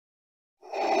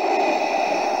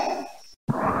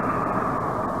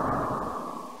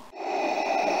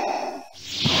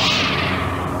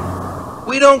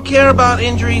We don't care about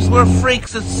injuries. We're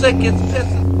freaks. It's sick. It's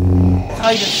pissing.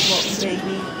 Titus look,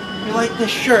 baby. You like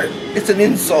this shirt? It's an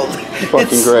insult.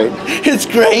 Fucking great. It's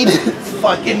great. It's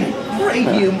fucking great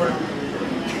humor.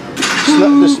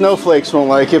 The snowflakes won't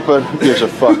like it, but who gives a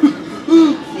fuck?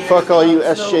 Yeah, fuck all you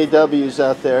SJWs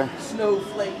out there.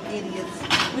 Snowflake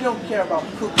idiots. We don't care about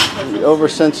poop. The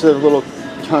oversensitive little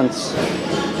cunts.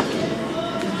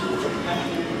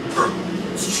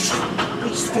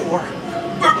 These four.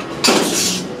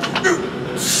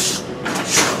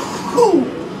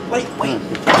 Wait.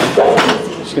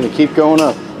 Just gonna keep going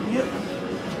up. Yep.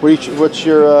 What's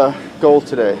your goal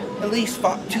today? At least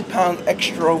 2 pounds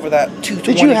extra over that 220.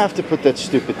 Did you have to put that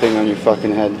stupid thing on your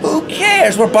fucking head? Who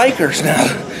cares? We're bikers now.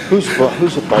 Who's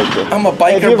a biker? I'm a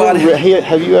biker, buddy.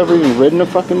 Have you ever even ridden a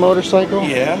fucking motorcycle?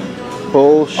 Yeah.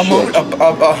 Bullshit.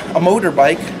 A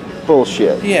motorbike.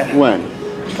 Bullshit. Yeah. When?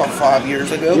 About 5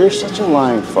 years ago. You're such a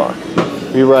lying fuck.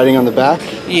 Are you riding on the back?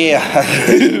 Yeah.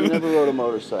 You never rode a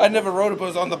motorcycle? I never rode it, but it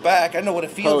was on the back. I know what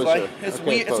it feels Poser. like. It's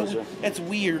Okay, weird. It's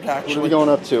weird, actually. What are we going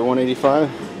up to? 185?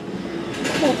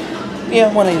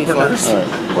 Yeah, 185. All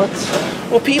right. What?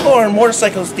 Well, people are on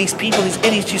motorcycles. These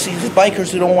idiots, you see, these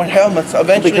bikers who don't want helmets.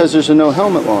 Eventually, Because there's a no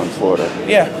helmet law in Florida.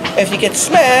 Yeah. If you get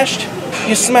smashed,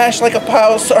 you smash like a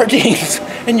pile of sardines,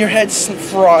 and your head's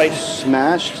fried.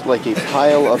 Smashed like a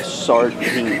pile of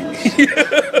sardines.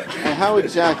 And how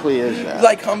exactly is that?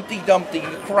 Like Humpty Dumpty,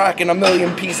 crack in a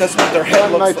million pieces. That's what their head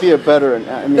That looks might like. be a better.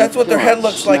 I mean, That's what their head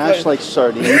looks like. Smashed like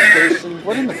sardines, Jason.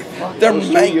 What in the fuck? They're goes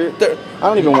through made. your- I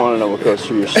don't even want to know what goes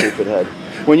through your stupid head.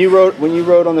 When you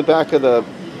rode on the back of the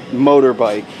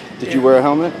motorbike, did you wear a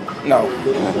helmet? No.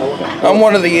 Okay. I'm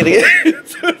one of the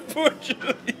idiots,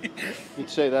 unfortunately. You'd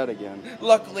say that again.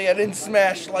 Luckily, I didn't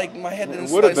smash like my head didn't.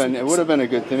 It would have been. It would have been a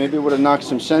good thing. Maybe it would have knocked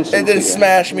some sense It into didn't you.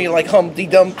 smash me like Humpty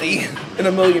Dumpty in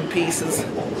a million pieces.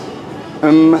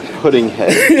 Pudding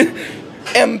head.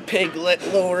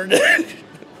 Piglet, Lord.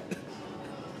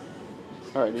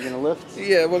 All right, you gonna lift?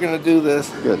 Yeah, we're gonna do this.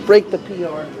 Good. Break the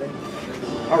PR thing.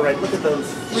 All right, look at those.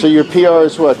 So your PR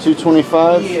is what?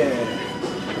 225? Yeah.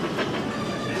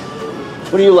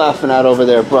 What are you laughing at over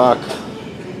there, Brock?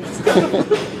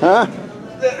 Huh?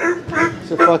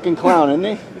 He's a fucking clown, isn't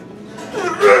he?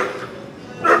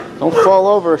 Don't fall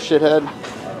over, shithead.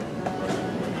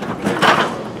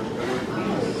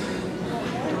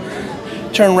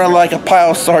 Turn red like a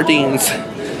pile of sardines.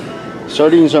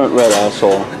 Sardines aren't red,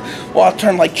 asshole. Well, I'll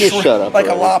turn like Just shut up like a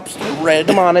already. lobster red.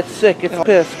 Come on, it's sick. It's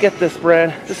piss. Get this,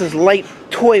 Brad. This is light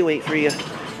toy weight for you.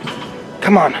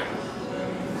 Come on.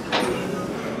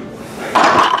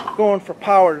 Going for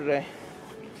power today.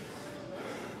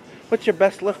 What's your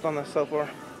best lift on this so far?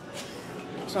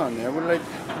 It's on there. What did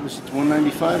I? Was it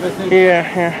 195? I think.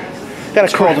 Yeah. Gotta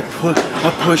It's called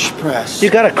a push press. You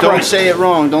gotta Don't say it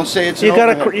wrong. Don't say it's. You an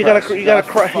gotta overhead you gotta press. you gotta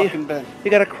Off crack the fucking bed.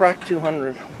 you gotta crack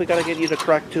 200. We gotta get you to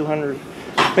crack 200.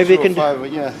 Maybe you can do.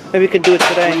 205, yeah. Maybe you can do it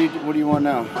today. What do you want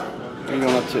now? What are you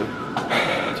going up to? Do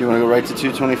you want to go right to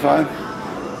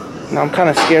 225? No, I'm kind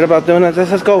of scared about doing this.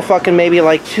 Let's just go fucking maybe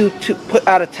like two. Put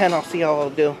out of 10. I'll see how I'll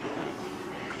do.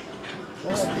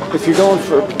 If you're going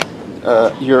for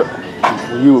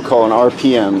you would call an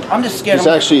RPM. I'm just scared. It's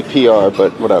actually a PR,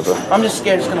 but whatever. I'm just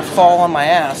scared it's gonna fall on my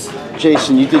ass.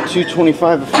 Jason, you did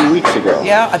 225 a few weeks ago.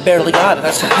 Yeah, I barely got it.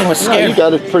 That's the thing. Was No, scared. you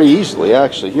got it pretty easily,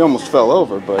 actually. You almost fell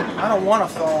over, but. I don't want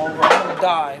to fall over. I'm gonna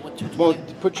die with 220. Well,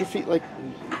 put your feet like,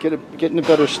 get in a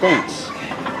better stance.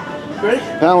 Ready?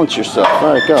 Balance yourself.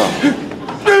 All right, go.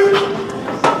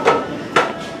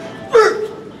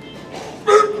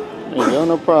 There you go,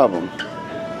 no problem.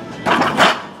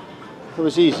 It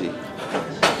was easy.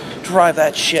 Drive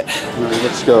that shit. All right,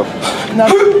 let's go. No.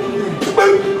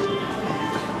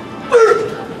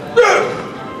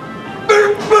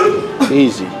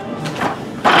 Easy. I'm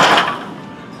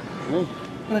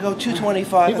gonna go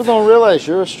 225. People don't realize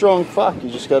you're a strong fuck. You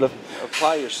just gotta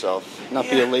apply yourself, not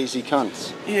be a lazy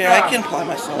cunt. Yeah, I can apply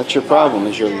myself. That's your problem,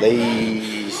 is you're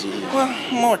lazy. Well,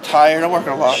 I'm more tired. I work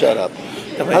a lot. Shut up.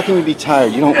 How can you be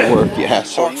tired? You don't work, you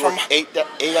asshole. Work You from- work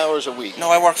 8 hours a week.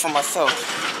 No, I work for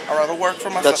myself. I'd rather work for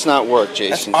myself. That's not work,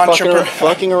 Jason. That's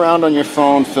Fucking around on your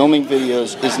phone, filming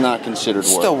videos is not considered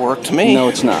work. Still work to me. No,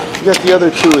 it's not. You got the other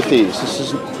two of these. This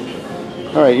is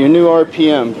all right. Your new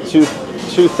RPM,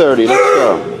 230. Let's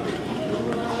go.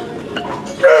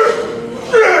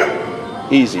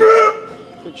 Easy.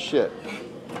 Good shit.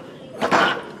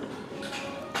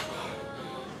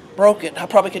 Broke it. I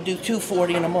probably could do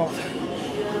 240 in a month.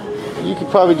 You could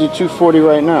probably do 240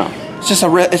 right now. It's just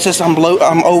It's just I'm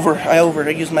over. I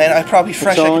use my. I probably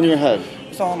fresh. It's all in your head.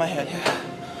 It's all in my head. Yeah.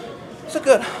 So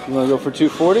good. You want to go for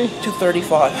 240?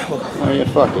 235. Oh yeah,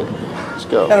 fuck it. Let's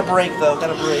go. Got a break though. Got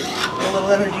a break. Get a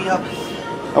little energy up.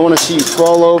 I want to see you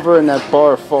fall over and that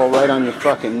bar fall right on your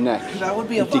fucking neck. That would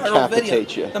be a and viral decapitate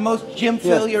video. you. The most gym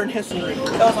failure in history.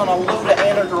 That was on a load of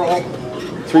Anadrol.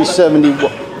 370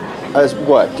 as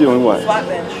what? Doing what? Flat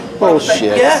bench.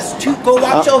 Bullshit. Yes, go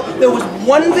watch. There was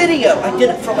one video. I did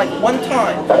it for like one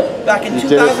time back in 2000. You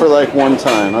did it for like one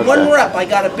time. Okay. One rep. I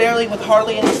got it barely with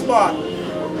hardly any spot,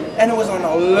 and it was on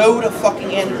a load of fucking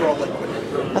Anadrol liquid.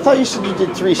 I thought you said you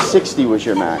did 360 was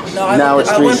your max. No, now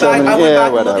it's 370. I went Yeah,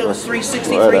 back whatever. And looked, it was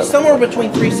 363, somewhere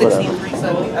between 360 and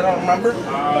 370. I don't remember,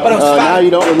 but I was fat. Now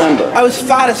you don't remember. I was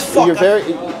fat as fuck. You're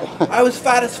very. I was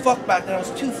fat as fuck back then. I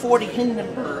was 240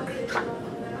 Hindenburg.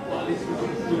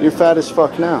 You're fat as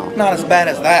fuck now. Not as bad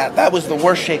as that. That was the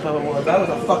worst shape of it was. That was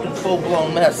a fucking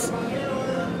full-blown mess.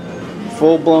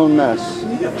 Full-blown mess.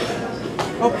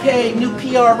 Okay, new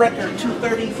PR record,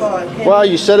 235. Wow,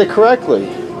 you said it correctly.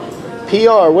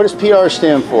 PR, what does PR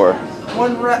stand for?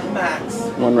 1 rep max.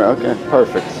 1 rep, okay,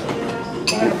 perfect.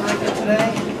 We're gonna break it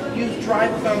today. Use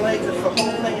drive with our legs. It's the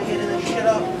whole thing of getting this shit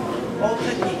up. Whole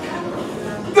technique.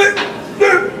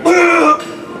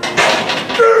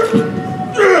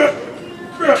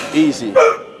 Easy.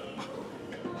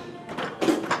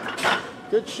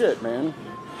 Good shit, man.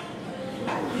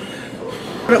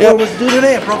 What was due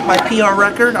today? I broke my PR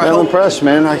record. I'm impressed,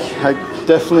 man. I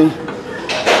definitely.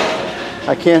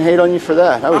 I can't hate on you for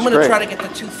that. That was great. I'm gonna try to get to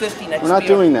 250 next. We're not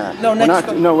doing that. No, next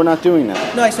time. No, we're not doing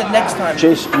that. No, I said next time.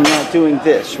 Jason, we're not doing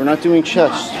this. We're not doing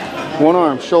chest. One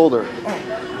arm, shoulder.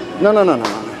 No.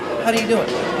 How do you do it?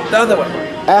 The other way.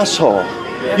 Asshole.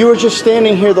 You were just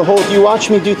standing here the whole. You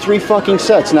watched me do 3 fucking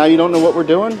sets. Now you don't know what we're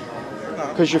doing? No.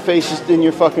 Because your face is in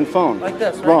your fucking phone. Like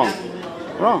this, right? Wrong.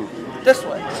 Wrong. This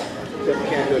way.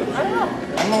 Can't do it.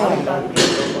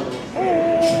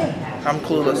 I'm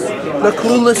clueless. The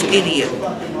clueless idiot.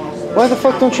 Why the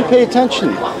fuck don't you pay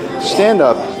attention? Stand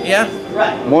up. Yeah?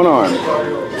 One arm.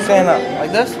 Stand up.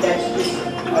 Like this?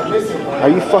 Are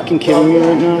you fucking kidding me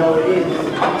right now?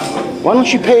 Why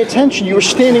don't you pay attention? You were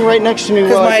standing right next to me while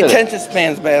Because I my did it. attention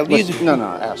span's bad. No,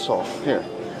 asshole. Here.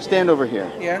 Stand over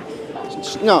here. Yeah?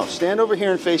 No, stand over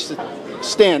here and face the...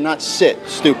 Stand, not sit,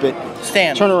 stupid.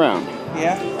 Stand. Turn around.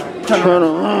 Yeah? Turn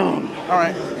around. All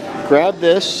right. Grab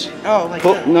this. Oh, like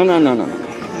Pull, that? No.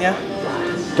 Yeah?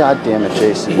 God damn it,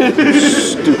 Jason. Stupid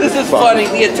This is fuck. funny.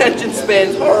 The attention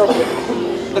span's horrible.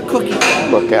 The cookie.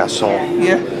 Look, asshole.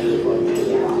 Yeah?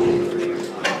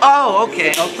 Oh,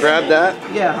 okay. Grab that.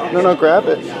 Yeah. Okay. No, grab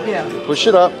it. Yeah. Push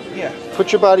it up. Yeah.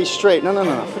 Put your body straight. No.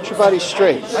 Put your body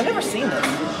straight. I've never seen this.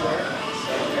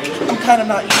 I'm kind of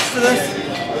not used to this.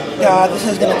 Yeah, this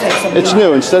is going to take some It's time.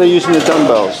 new. Instead of using the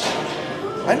dumbbells.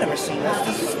 I've never seen this.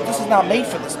 This is not made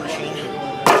for this machine.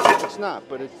 It's not,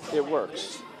 but it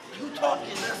works. Who taught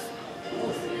you this?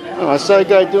 Oh, I saw a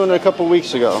guy doing it a couple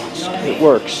weeks ago. It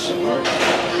works.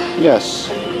 Yes.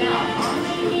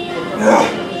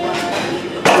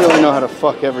 I really know how to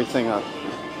fuck everything up.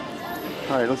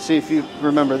 All right, let's see if you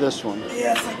remember this one.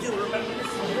 Yes, I do remember this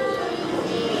one.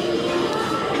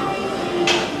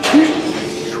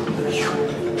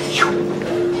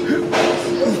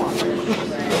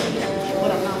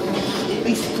 At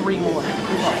least 3 more.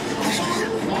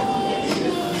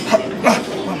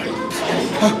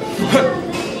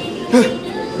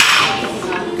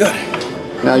 Good.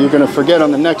 Now you're going to forget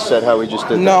on the next set how we just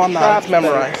did No, that. I'm not. It's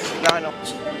memorized. No, I know.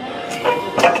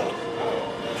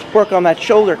 Work on that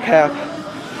shoulder cap.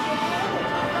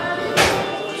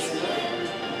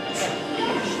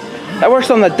 That works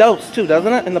on the delts too,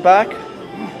 doesn't it? In the back?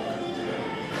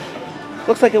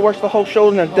 Looks like it works the whole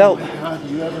shoulder and the delt. Oh my God,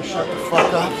 you ever shut the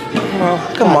fuck up?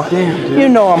 Well, come on. Damn, dude. You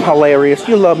know I'm hilarious.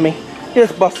 You love me. You're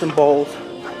just busting balls.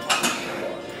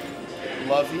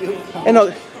 Love you. In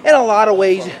a lot of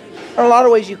ways,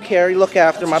 you care. You look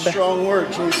after my best. Strong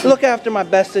word, Jason. Look after my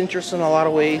best interests in a lot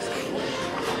of ways.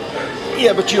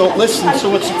 Yeah, but you don't listen, so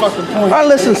what's the fucking point? I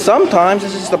listen sometimes. It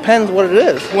just depends what it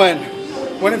is. When?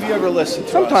 When have you ever listened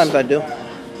to Sometimes us? I do.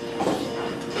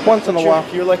 Once in a while.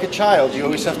 You're like a child. You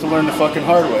always have to learn the fucking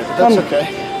hard way, but that's okay.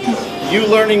 You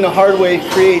learning the hard way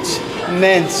creates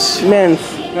men's.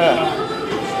 Yeah.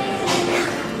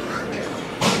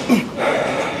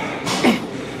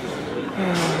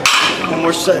 And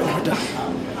we're set. We're done.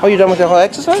 Oh, you done with the whole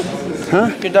exercise? Huh?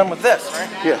 You're done with this, right?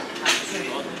 Yeah.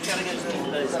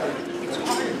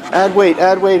 Add weight,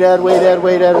 add weight, add weight, add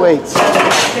weight, add weight.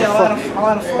 Okay, I'll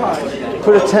add a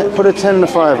 5. Put a 10 and a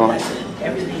 5 on.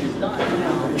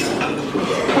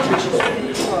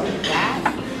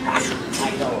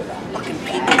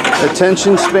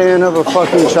 Attention span of a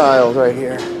fucking child right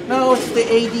here. No, it's the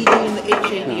ADD and the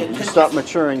HAD. You stop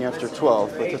maturing after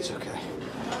 12, but that's okay.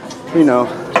 We know.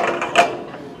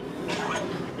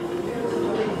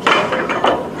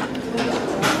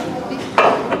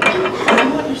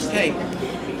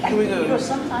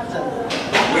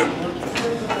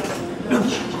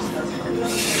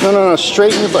 No,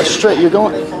 straighten your butt, straight, you're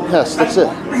going, yes, that's it.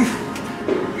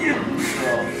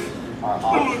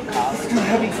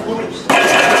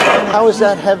 How is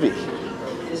that heavy?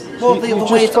 Well,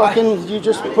 You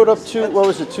just put up what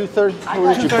was it, 230?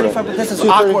 What did you put up? 235, but this is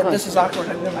awkward. This is awkward.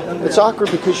 I've never done this. It's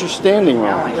awkward because you're standing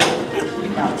wrong.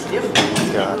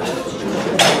 God.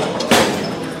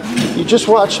 You just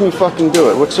watched me fucking do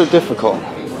it. What's so difficult?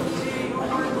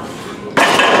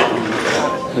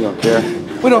 We don't care.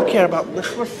 We don't care about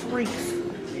this. We're freaks.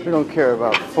 We don't care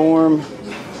about form.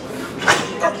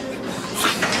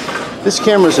 This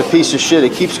camera's a piece of shit.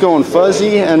 It keeps going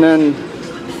fuzzy and then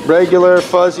regular,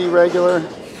 fuzzy, regular.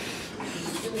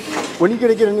 When are you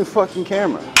gonna get a new fucking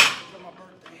camera?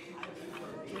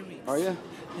 Are you?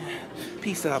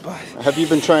 Peace out, bye. Have you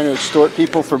been trying to extort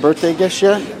people for birthday gifts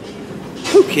yet?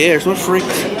 Who cares? We're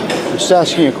freaks. I'm just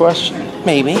asking you a question.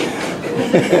 Maybe.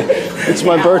 It's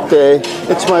my birthday.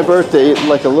 It's my birthday,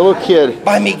 like a little kid.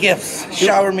 Buy me gifts.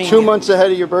 Shower me. 2 months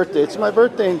ahead of your birthday. It's my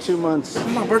birthday in 2 months. It's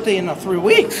my birthday in 3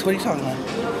 weeks. What are you talking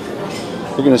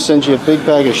about? They're gonna send you a big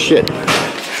bag of shit.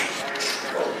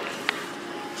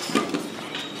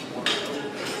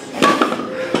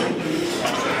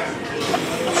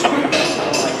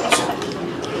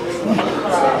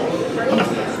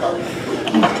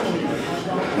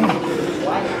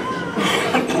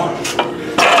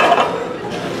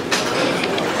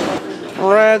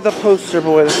 Read the poster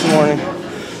boy this morning.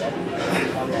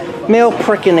 Male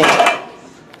pricking. Has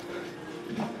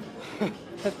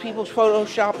people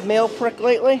photoshopped male prick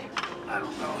lately? I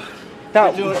don't know.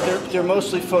 No. They're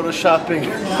mostly photoshopping.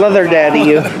 Leather daddy,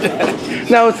 you.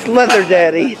 No, it's leather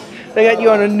daddy. They got you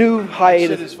on a new hide.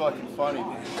 Shit is fucking funny,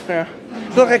 man. Yeah.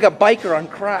 You look like a biker on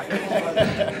crack.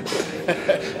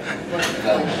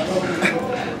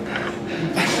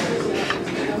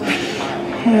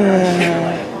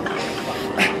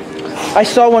 I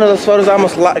saw one of those photos. I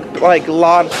almost like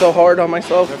laughed so hard on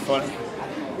myself. They're funny.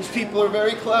 These people are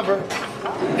very clever.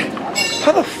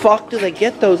 How the fuck do they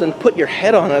get those and put your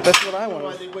head on it? That's what I I don't know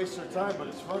why want. they waste their time, but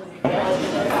it's funny.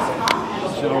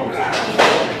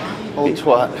 Old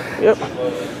twat. Yep.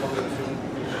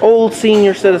 Old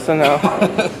senior citizen now.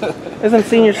 Isn't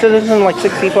senior citizen like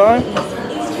 65?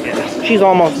 She's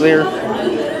almost there.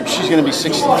 She's gonna be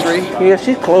 63. Yeah,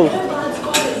 she's close.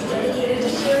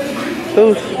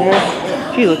 Those,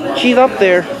 yeah, she's up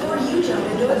there.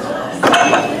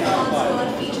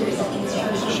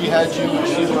 She had you when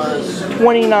she was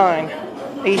 29,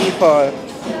 85.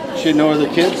 She had no other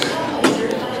kids?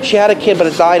 She had a kid, but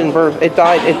it died in birth. It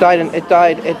died.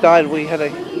 We had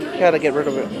to get rid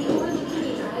of it.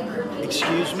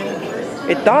 Excuse me?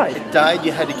 It died. It died,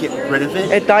 you had to get rid of it?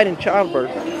 It died in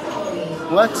childbirth.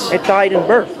 What? It died in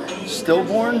birth.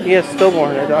 Stillborn? Yes,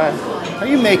 stillborn. It died. Are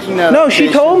you making that No, up? she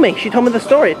told me. She told me the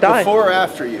story. It died. Before or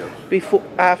after you? Before,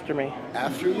 after me.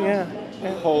 After you? Yeah.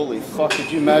 Holy fuck,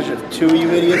 could you imagine if 2 of you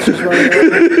idiots was running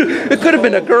around? It could have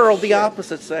been a girl, the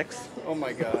opposite sex. Oh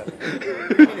my god. I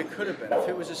mean, it could have been. If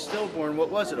it was a stillborn,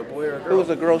 what was it, a boy or a girl? It was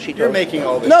a girl, she told You're me. making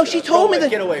all this No, shit she up. told Go me away, that.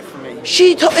 Get away from me.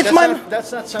 She told. It's my.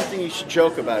 That's not something you should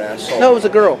joke about, asshole. No, it was a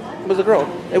girl. It was a girl.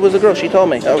 It was a girl. She told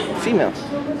me. A female.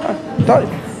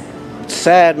 It's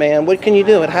sad, man. What can you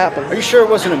do? It happened. Are you sure it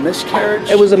wasn't a miscarriage?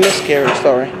 It was a miscarriage.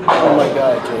 Sorry. Oh my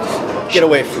god, Jason. Get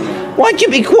away from me. Why'd you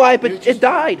be quiet? But it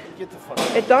died. Get the fuck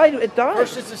out. It died. It died.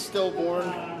 First it's a stillborn.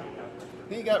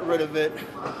 Then you got rid of it.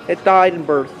 It died in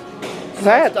birth. It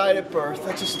Sad. died at birth.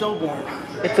 That's a stillborn.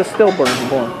 It's a stillborn.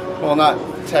 Born. Well, not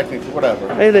technically, whatever.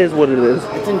 It is what it is.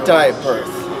 It didn't die at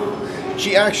birth.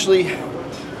 She actually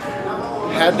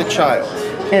had the child.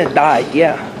 And it died.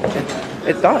 Yeah.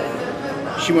 It died.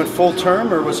 She went full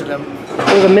term, or was it a...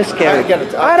 It was a miscarriage.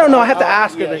 I don't know. I have to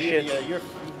ask her this shit. Yeah,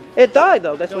 It died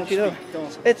though. That's Don't what you do. speak,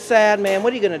 don't speak. It's sad, man.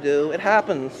 What are you gonna do? It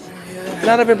happens.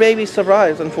 Not every baby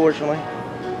survives, unfortunately.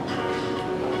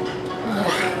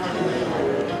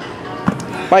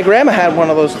 My grandma had one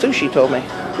of those too. She told me.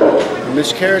 A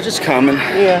miscarriage is common.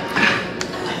 Yeah.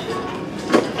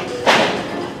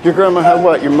 Your grandma had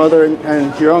what? Your mother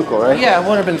and your uncle, right? Yeah, it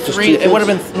would have been Just three. two It would have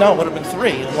kids? been no. It would have been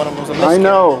three, and one of them was a I miscarriage.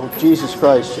 know. Jesus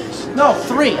Christ, Jason. No,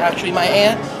 three actually. My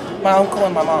aunt, my uncle,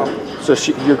 and my mom. So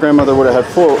your grandmother would have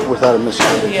had 4 without a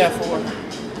miscarriage. Yeah, four.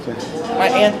 Okay. My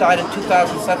aunt died in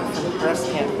 2007 from breast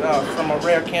cancer, from a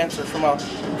rare cancer, from a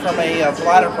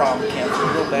bladder problem cancer,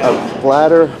 real bad. A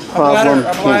bladder problem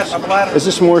a cancer. bladder- Is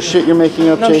this more shit you're making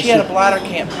up, No, Jason? she had a bladder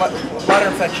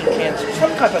infection cancer, some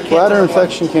type of cancer. Bladder it was.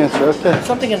 infection cancer, okay.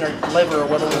 Something in her liver or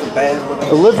whatever was bad. The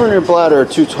Whatever. liver and your bladder are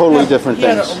 2 totally different She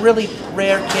had things. a really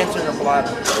rare cancer in her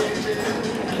bladder.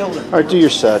 Killed her. Alright, do your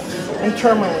set. And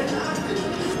terminally.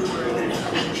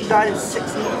 She died at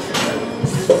 6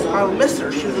 months. I miss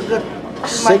her. She was a good.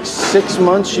 6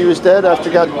 months she was dead after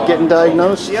getting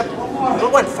diagnosed? Yep.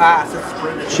 It went fast. It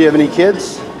sprinted. She have any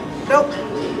kids? Nope.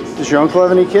 Does your uncle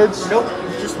have any kids? Nope.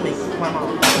 Just me. My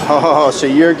mom. Oh, so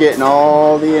you're getting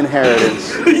all the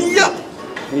inheritance. Yep.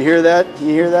 You hear that? You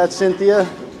hear that, Cynthia?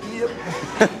 Yep.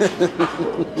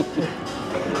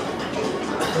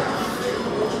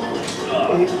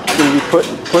 Gonna be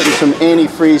putting some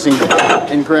antifreeze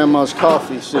in Grandma's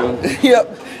coffee soon.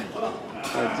 Yep. All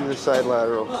right, do the side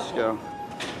lateral. Let's go.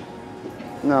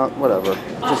 No, whatever.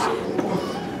 Just.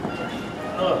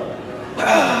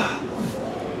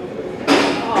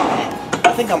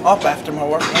 I think I'm up after my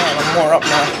workout. I'm more up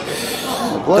now.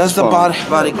 Does the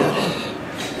body good?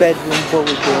 Bedroom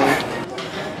bully boy.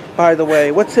 By the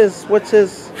way, what's his?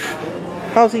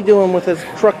 How's he doing with his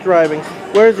truck driving?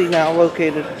 Where is he now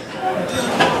located?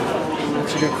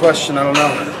 That's a good question. I don't know.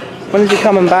 When is he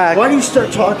coming back? Why do you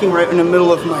start talking right in the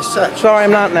middle of my section? Sorry,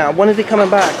 I'm not now. When is he coming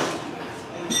back?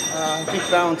 I think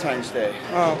Valentine's Day.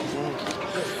 Oh.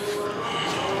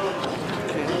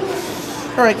 Okay.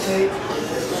 All right, Kate.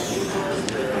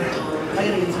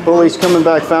 Bully's coming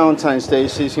back Valentine's Day,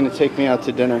 so he's gonna take me out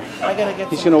to dinner. I gotta get.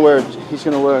 He's gonna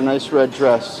wear a nice red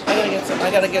dress.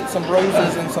 I gotta get some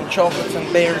roses and some chocolates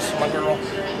and bears for my girl.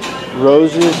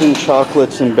 Roses and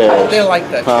chocolates and bears. They like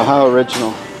that. Wow, how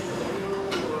original.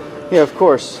 Yeah, of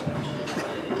course.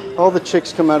 All the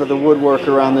chicks come out of the woodwork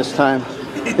around this time.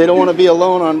 They don't want to be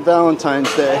alone on Valentine's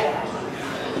Day.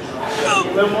 A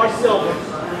little more silver.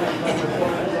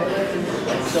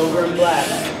 Silver and black.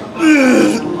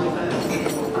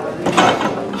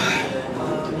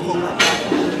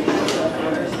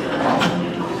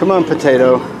 Come on,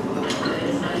 potato.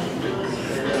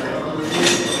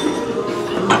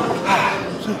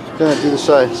 Go ahead, do the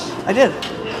sides. I did.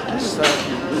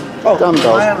 Oh,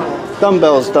 Dumbbells.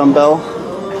 Dumbbells, dumbbell.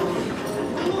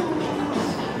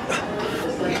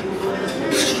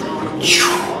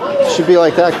 Should be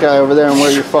like that guy over there and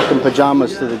wear your fucking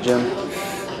pajamas to the gym.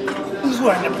 Who's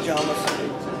wearing their pajamas?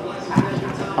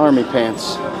 Army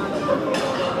pants.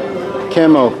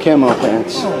 Camo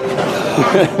pants.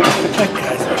 That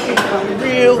guy's a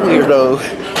real weirdo.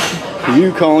 Are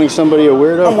you calling somebody a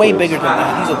weirdo? I'm way bigger than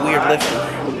that. He's a weird lifter.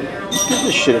 Who gives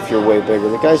a shit if you're way bigger?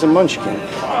 The guy's a munchkin.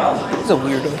 He's a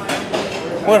weirdo.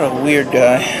 What a weird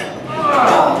guy.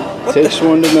 Takes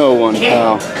one to know one,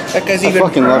 pal. That guy's I even.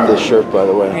 fucking love this shirt, by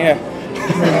the way. Yeah.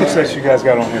 What sex you guys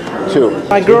got on here? 2.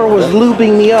 My girl was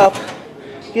lubing me up,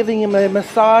 giving him a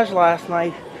massage last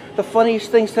night. The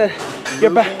funniest thing said, your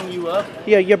back. You up?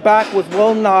 Yeah, your back was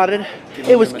well knotted.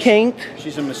 It was kinked.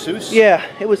 She's a masseuse? Yeah,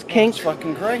 it was kinked. That's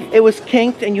fucking great. It was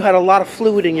kinked, and you had a lot of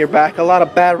fluid in your back, a lot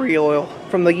of battery oil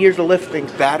from the years of lifting.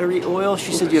 Battery oil?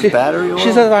 She said you have battery oil?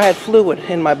 She says I had fluid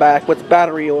in my back. What's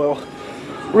battery oil?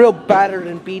 Real battered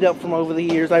and beat up from over the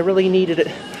years. I really needed it.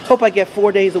 Hope I get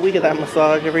 4 days a week of that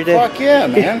massage every day. Fuck yeah,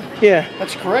 man. Yeah.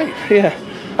 That's great. Yeah.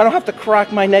 I don't have to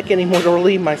crack my neck anymore to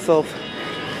relieve myself.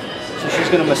 So she's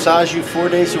gonna massage you 4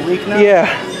 days a week now? Yeah.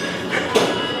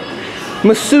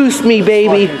 Masseuse me,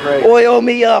 baby. Fucking great. Oil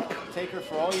me up. Take her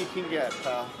for all you can get,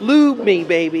 pal. Lube me,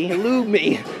 baby. Lube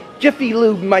me. Jiffy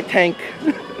lube my tank.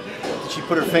 Did she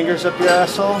put her fingers up your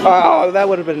asshole? Oh, that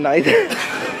would have been nice.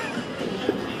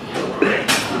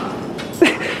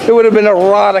 It would have been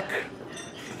erotic.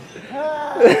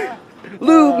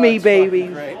 Lube me, baby.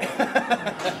 Great.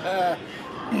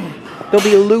 There'll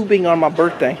be lubing on my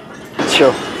birthday.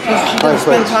 Chill. She's gonna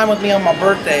spend time with me on my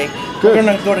birthday. Good. We're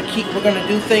gonna we're gonna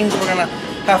do things, we're gonna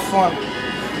have fun.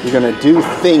 You're gonna do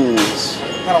things.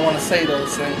 I don't want to say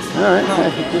those things. Alright, No.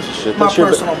 who gives a shit? My That's your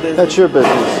personal business. That's your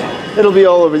business. It'll be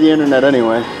all over the internet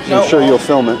anyway. No, I'm sure it you'll won't.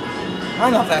 film it.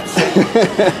 I'm not that sick.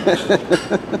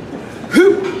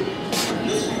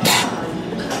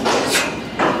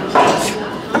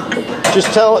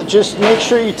 Just make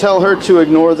sure you tell her to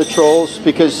ignore the trolls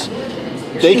because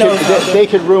they knows how to. they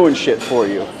could ruin shit for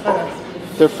you. I know.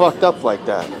 They're fucked up like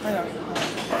that. I know.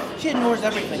 She ignores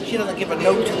everything. She doesn't give a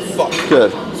no to fuck.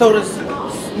 Good. So does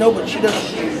no, but she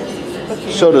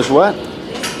doesn't. So does what?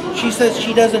 She says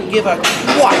she doesn't give a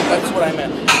twat. That's what I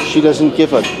meant. She doesn't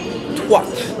give a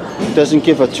Twat. doesn't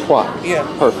give a twat. Yeah.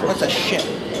 Perfect. That's a shit.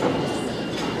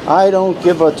 I don't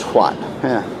give a twat.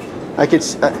 Yeah. I could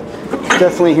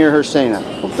definitely hear her saying that.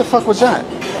 What the fuck was that?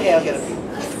 Yeah, I'll get it.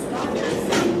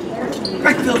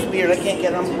 It feels weird. I can't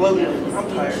get it. I'm bloated. I'm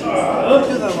tired.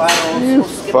 Do the laterals. You We'll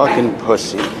skip fucking back.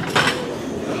 pussy.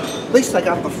 At least I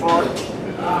got the fart.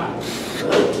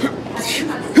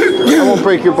 I won't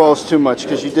break your balls too much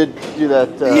because you did do that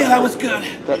Yeah, that was good.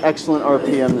 that excellent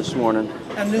RPM this morning.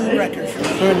 A new record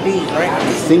for B, right?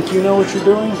 You think you know what you're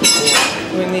doing?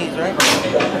 Doing these, right?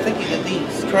 I think you did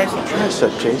these. Try some.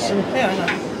 Tricep, Jason. Yeah, I know.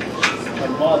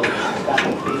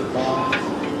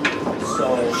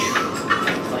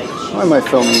 Why am I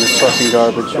filming this fucking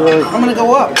garbage? Really? I'm gonna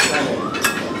go up.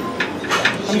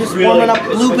 I'm just warming up,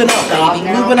 lubing up, baby.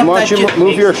 Lubing up Why that don't you jiffy.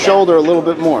 move your shoulder a little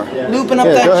bit more? Lubing up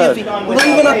Yeah, go that ahead. jiffy.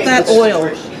 Lubing up that oil.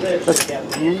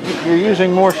 You're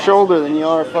using more shoulder than you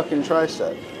are fucking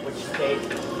tricep.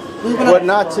 Lubing What up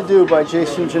Not to Do by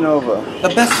Jason Genova. the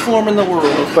best form in the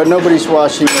world. But nobody's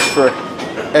watching this for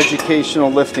educational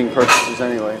lifting purposes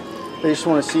anyway. They just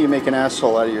want to see you make an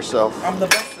asshole out of yourself. I'm the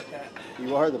best at that.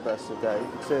 You are the best at that. You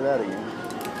can say that again.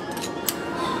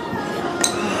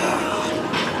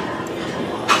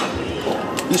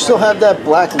 You still have that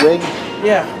black wig?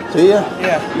 Yeah. Do you?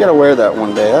 Yeah. You gotta wear that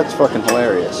one day. That's fucking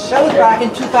hilarious. That was back in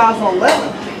 2011.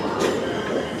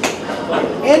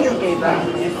 Andrew gave that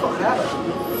to me.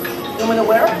 You want me to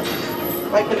wear it?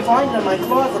 If I can find it in my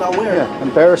closet, I'll wear it. Yeah,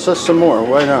 embarrass us some more.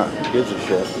 Why not? Who gives a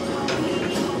shit?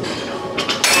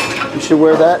 You should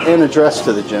wear that and a dress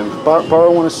to the gym.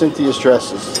 Borrow one of Cynthia's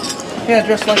dresses. Yeah,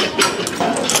 dressed like a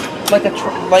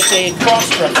cross-dresser.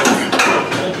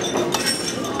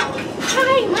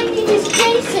 Hi, my name is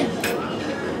Jason.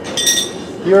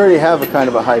 You already have a kind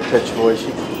of a high-pitched voice.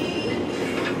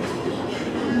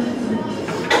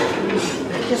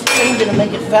 Just changed it to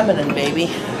make it feminine, baby.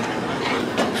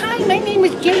 Hi, my name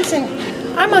is Jason.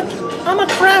 I'm a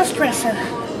cross-dresser.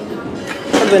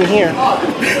 I've been here.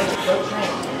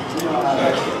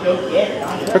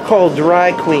 They're called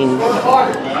dry queen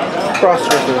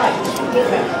cross-dressers.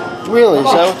 Really? Is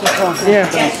that what they're called? Yeah.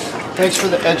 Thanks for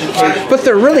the education. But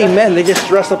they're really men. They just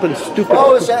dress up in stupid.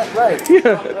 Oh, is that right?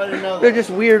 Yeah. I didn't know that. They're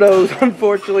just weirdos,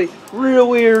 unfortunately. Real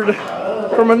weird.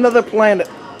 From another planet.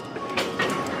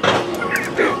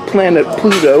 Planet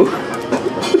Pluto.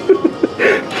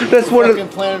 That's What one of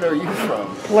fucking planet are you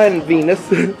from? planet Venus.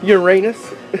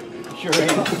 Uranus.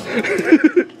 Uranus.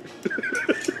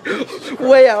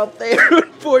 Way out there,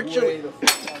 unfortunately.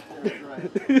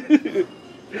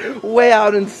 Way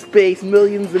out in space,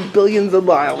 millions and billions of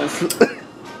miles.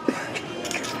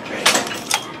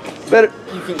 Better.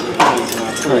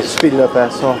 Alright, speed it up,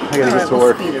 asshole. I gotta get to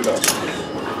work. Speed it up.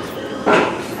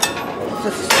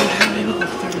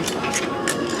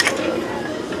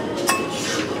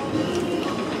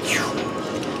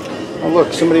 Oh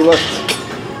look, somebody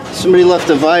left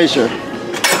a visor.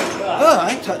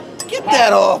 Get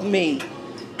that off me!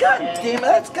 God damn it,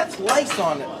 that's got lice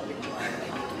on it.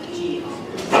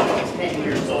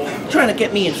 Trying to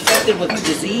get me infected with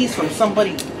disease from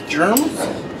somebody's germs?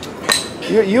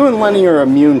 You and Lenny are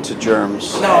immune to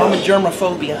germs. No, I'm a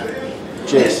germophobia.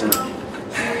 Jason.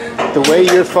 The way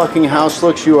your fucking house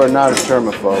looks, you are not a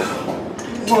germaphobe.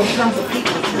 Well, in terms of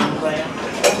people's germs, I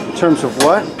am. In terms of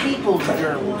what? People's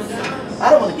germs. I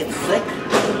don't want to get sick.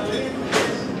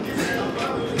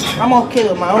 I'm okay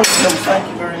with my own germs, thank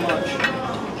you very much.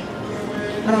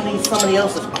 I don't need somebody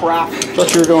else's crap.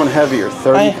 Thought you were going heavier.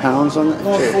 30 pounds on that?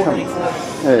 Going Here, 40.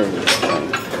 Hey.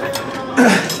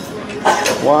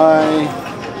 Why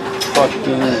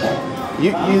fucking...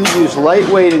 You use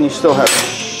lightweight and you still have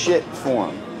shit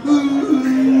form.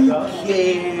 Who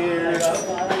cares?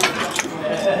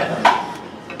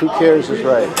 Who cares is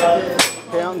right.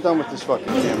 Okay, I'm done with this fucking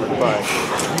camera. Bye.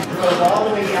 All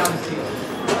the way down to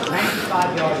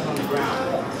 95 yards on the ground.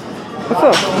 What's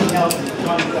up?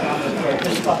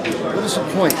 What is the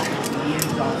point?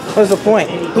 What's the point?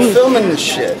 Who's filming this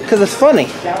shit? Because it's funny.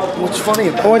 What's funny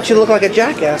about I want you to look like a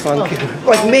jackass on camera.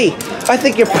 Like me. I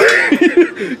think you're...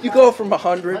 you go from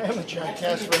 100. I am a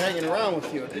jackass for hanging around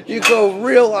with you. You go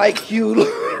real IQ.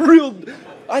 Real...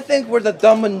 I think we're the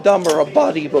Dumb and Dumber of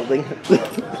bodybuilding.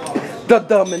 The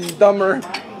Dumb and Dumber.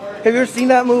 Have you ever seen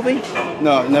that movie?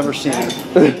 No, I've never seen it.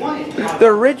 The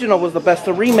original was the best.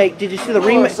 The remake, did you see the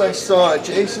remake? Of course I saw it,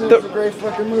 Jason. It was a great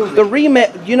fucking movie. The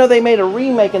remake, you know they made a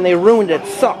remake and they ruined it. It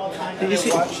sucked. Did you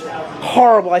see?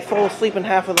 Horrible. I fell asleep in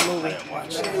half of the movie. I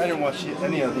didn't watch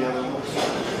any of the other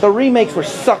ones. The remakes were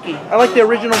sucky. I like the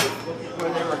original.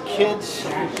 When they were kids.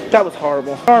 That was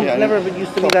horrible. Arms Yeah, never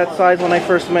used to be that size when I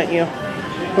first met you.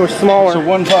 They were smaller. So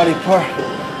one body part,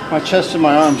 my chest and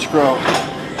my arms grow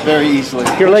very easily.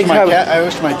 Your legs have... I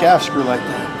wish my calves grew like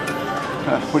that.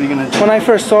 What are you gonna do? When I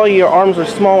first saw you, your arms were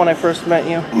small when I first met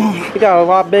you. You got a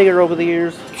lot bigger over the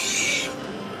years.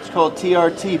 It's called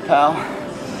TRT, pal.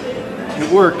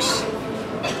 It works.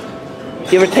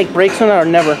 You ever take breaks on that or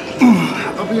never?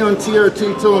 I'll be on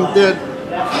TRT till I'm dead.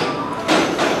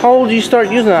 How old did you start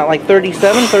using that? Like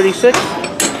 37, 36? I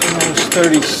was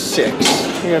 36.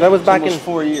 Yeah, that was back in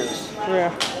 4 years.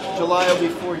 Yeah. July will be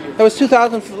 4 years. That was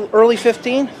 2000, early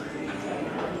 15?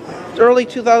 Early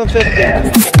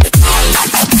 2015.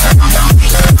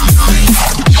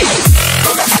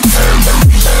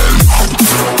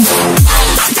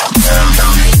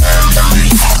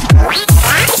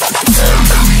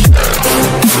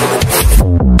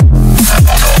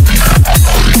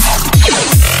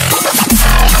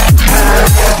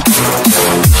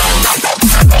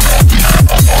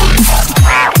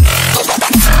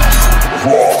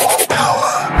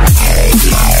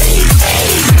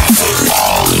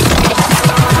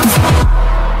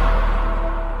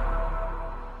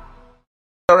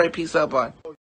 Peace out. Bye.